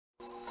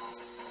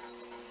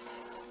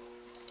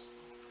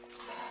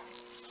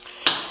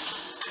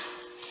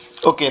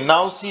Okay,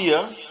 now see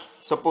here,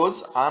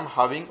 suppose I am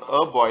having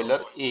a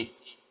boiler A.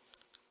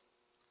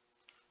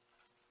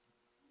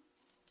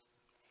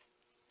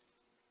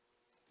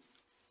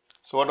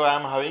 So what I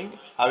am having?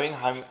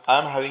 I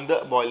am having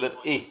the boiler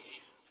A,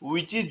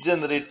 which is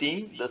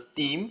generating the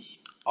steam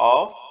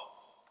of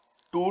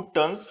 2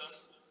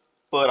 tons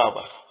per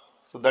hour.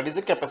 So that is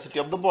the capacity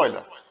of the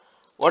boiler.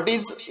 What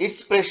is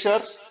its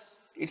pressure?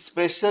 Its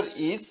pressure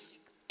is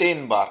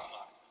 10 bar.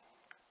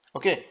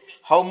 Okay,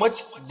 how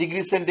much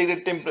degree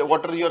centigrade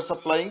water you are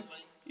supplying?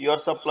 You are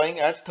supplying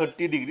at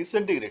 30 degrees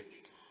centigrade.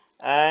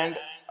 And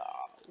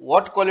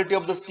what quality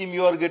of the steam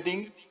you are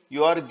getting?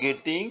 You are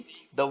getting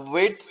the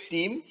wet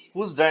steam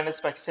whose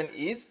dryness fraction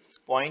is zero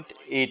point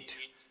 0.8.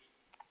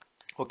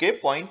 Okay, zero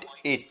point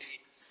 0.8.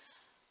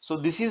 So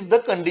this is the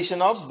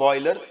condition of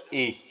boiler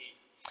A.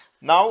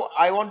 Now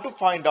I want to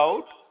find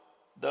out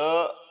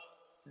the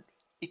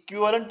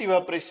equivalent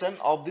evaporation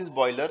of this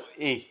boiler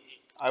A.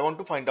 I want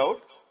to find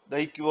out the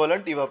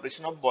equivalent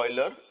evaporation of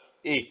boiler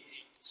A.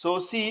 So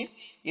see,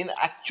 in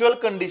actual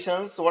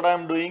conditions, what I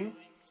am doing,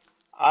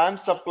 I am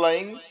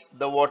supplying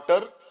the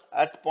water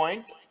at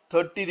point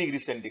 30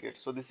 degrees centigrade.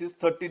 So this is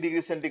 30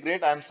 degrees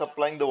centigrade. I am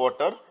supplying the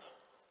water,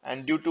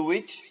 and due to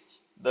which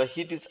the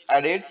heat is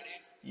added,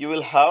 you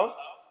will have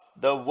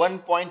the 1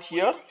 point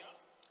here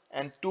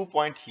and 2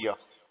 point here.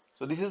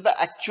 So this is the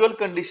actual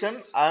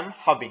condition I am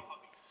having.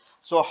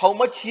 So how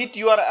much heat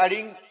you are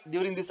adding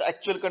during these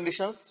actual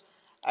conditions?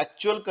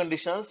 Actual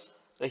conditions,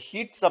 the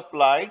heat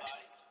supplied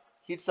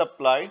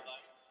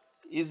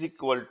is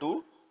equal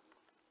to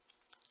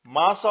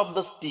mass of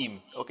the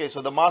steam. Okay,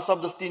 so the mass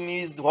of the steam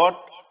is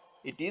what?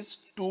 It is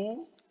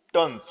 2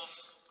 tons.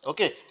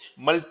 Okay,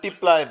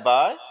 multiply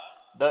by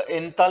the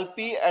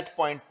enthalpy at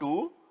point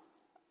 2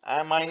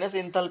 and minus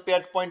enthalpy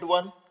at point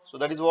 1. So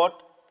that is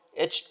what?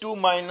 H2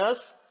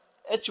 minus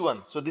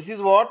H1. So this is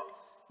what?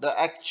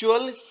 The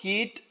actual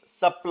heat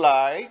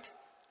supplied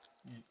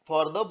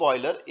for the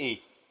boiler A.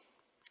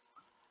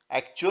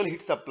 Actual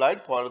heat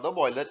supplied for the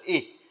boiler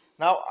A.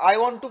 Now I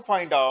want to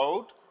find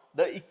out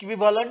the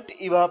equivalent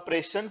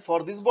evaporation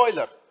for this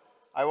boiler.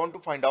 I want to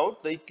find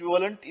out the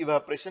equivalent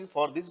evaporation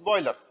for this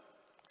boiler.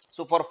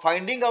 So for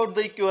finding out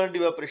the equivalent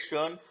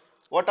evaporation,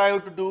 what I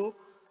have to do?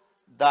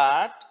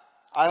 That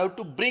I have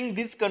to bring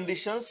these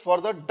conditions for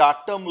the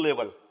datum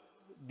level.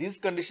 These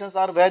conditions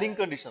are varying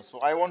conditions. So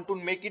I want to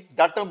make it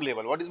datum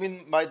level. What is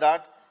mean by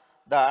that?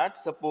 That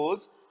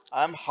suppose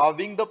I am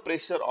having the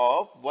pressure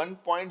of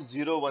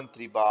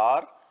 1.013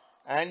 bar,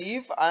 and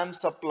if I am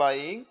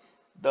supplying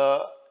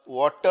the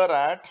water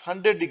at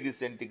 100 degrees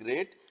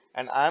centigrade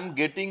and I am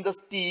getting the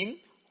steam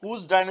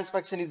whose dryness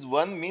fraction is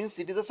 1, means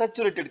it is a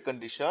saturated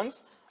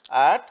conditions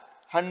at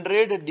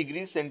 100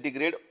 degrees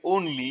centigrade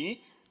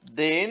only,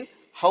 then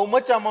how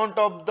much amount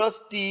of the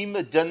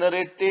steam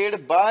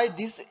generated by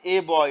this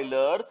A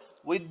boiler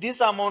with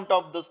this amount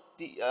of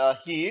the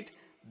heat,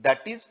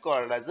 that is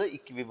called as the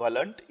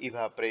equivalent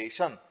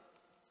evaporation.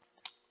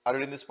 Are you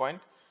getting this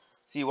point?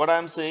 See what I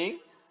am saying?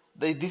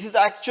 This is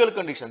actual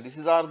condition.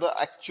 These are the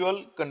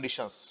actual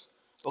conditions.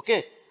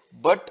 Okay.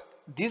 But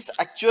these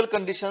actual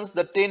conditions,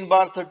 the 10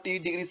 bar, 30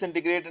 degrees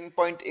centigrade and zero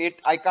point 0.8,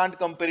 I can't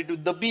compare it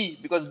with the B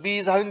because B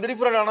is having the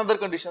different another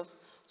conditions.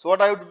 So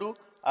what I have to do?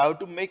 I have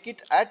to make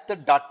it at the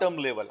datum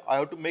level. I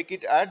have to make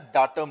it at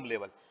datum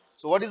level.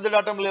 So what is the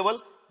datum level?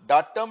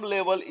 Datum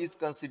level is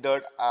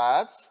considered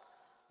as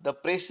the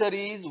pressure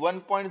is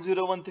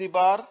 1.013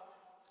 bar,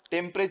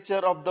 temperature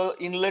of the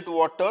inlet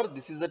water,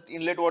 this is the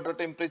inlet water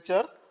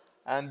temperature,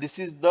 and this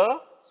is the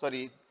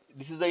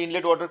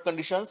inlet water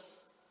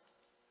conditions.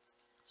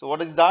 So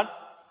what is that?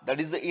 That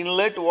is the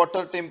inlet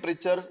water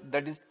temperature,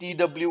 that is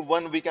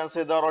TW1 we can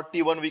say that, or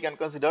T1 we can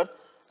consider,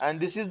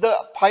 and this is the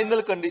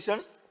final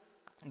conditions,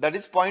 that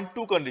is point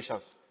 2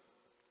 conditions.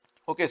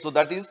 Okay, so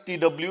that is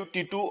TW,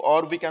 T2,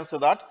 or we can say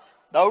that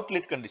the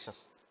outlet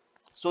conditions.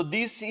 So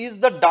this is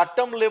the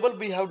datum level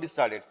we have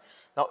decided.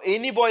 Now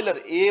any boiler,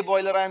 A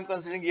boiler I am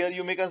considering here,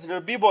 you may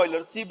consider B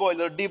boiler, C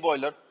boiler, D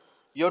boiler.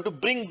 You have to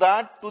bring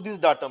that to this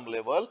datum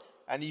level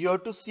and you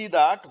have to see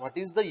that what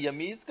is the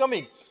YME is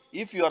coming.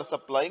 If you are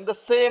supplying the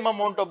same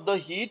amount of the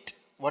heat,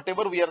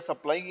 whatever we are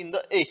supplying in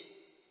the A.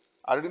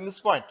 Are you getting this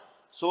point?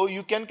 So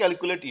you can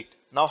calculate it.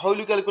 Now how will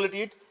you calculate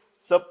it?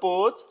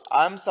 Suppose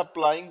I am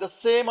supplying the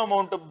same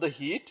amount of the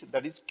heat,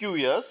 that is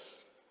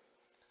QS,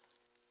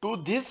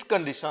 to these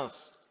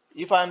conditions.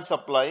 If I am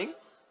supplying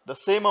the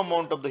same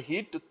amount of the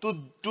heat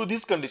to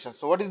these conditions.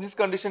 So what is this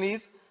condition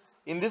is?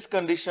 In these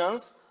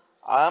conditions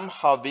I am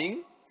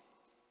having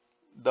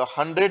the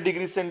 100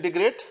 degrees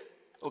centigrade.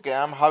 Okay,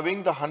 I am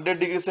having the 100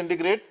 degrees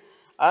centigrade.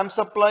 I am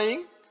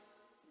supplying,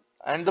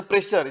 and the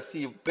pressure,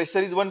 see, pressure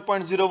is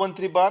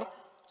 1.013 bar.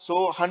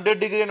 So 100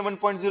 degree and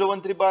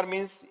 1.013 bar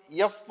means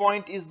F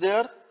point is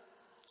there,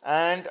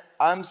 and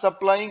I am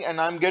supplying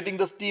and I am getting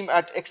the steam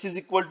at X is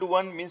equal to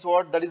 1, means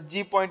what? That is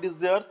G point is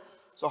there.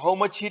 So how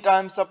much heat I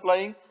am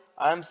supplying?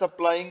 I am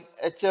supplying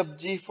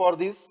HFG for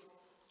this,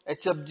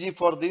 HFG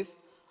for this.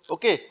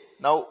 Okay,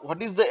 now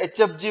what is the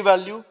HFG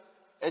value?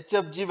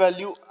 HFG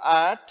value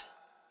at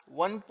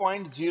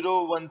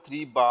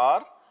 1.013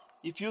 bar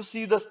if you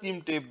see the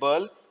steam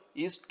table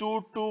is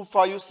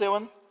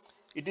 2257,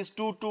 it is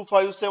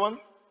 2257.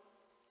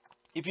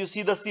 If you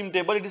see the steam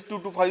table, it is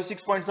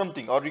 2256 point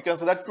something, or you can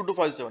say that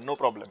 2257, no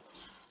problem.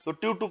 So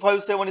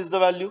 2257 is the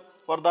value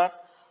for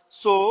that.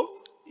 So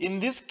in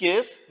this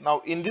case,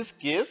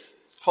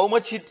 how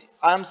much heat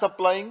I am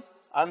supplying?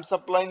 I am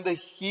supplying the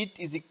heat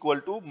is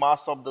equal to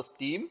mass of the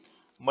steam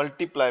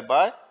multiplied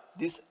by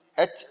this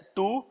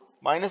H2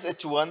 minus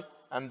H1,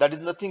 and that is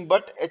nothing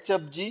but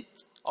HFG,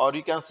 or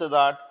you can say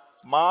that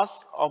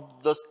mass of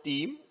the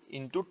steam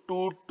into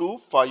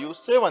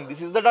 2257.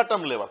 This is the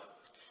datum level.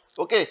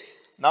 Okay,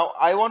 now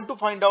I want to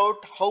find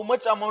out how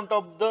much amount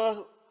of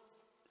the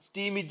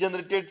steam is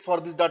generated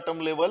for this datum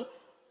level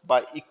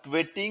by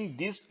equating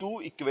these two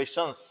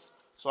equations.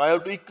 So I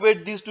have to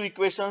equate these two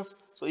equations.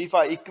 So if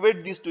I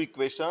equate these two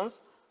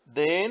equations,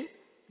 then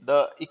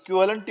the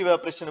equivalent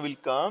evaporation will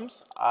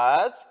comes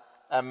as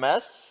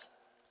Ms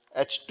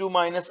H2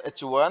 minus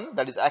H1,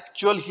 that is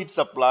actual heat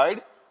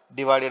supplied,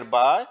 divided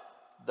by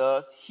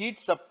the heat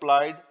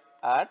supplied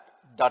at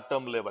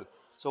datum level.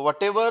 So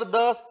whatever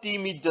the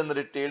steam is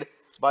generated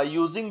by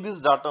using this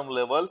datum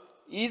level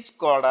is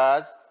called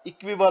as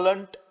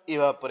equivalent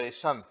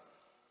evaporation.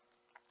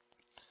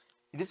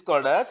 It is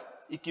called as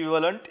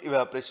equivalent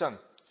evaporation.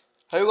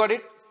 Have you got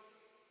it?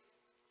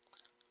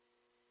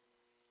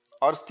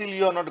 Or still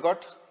you have not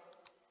got?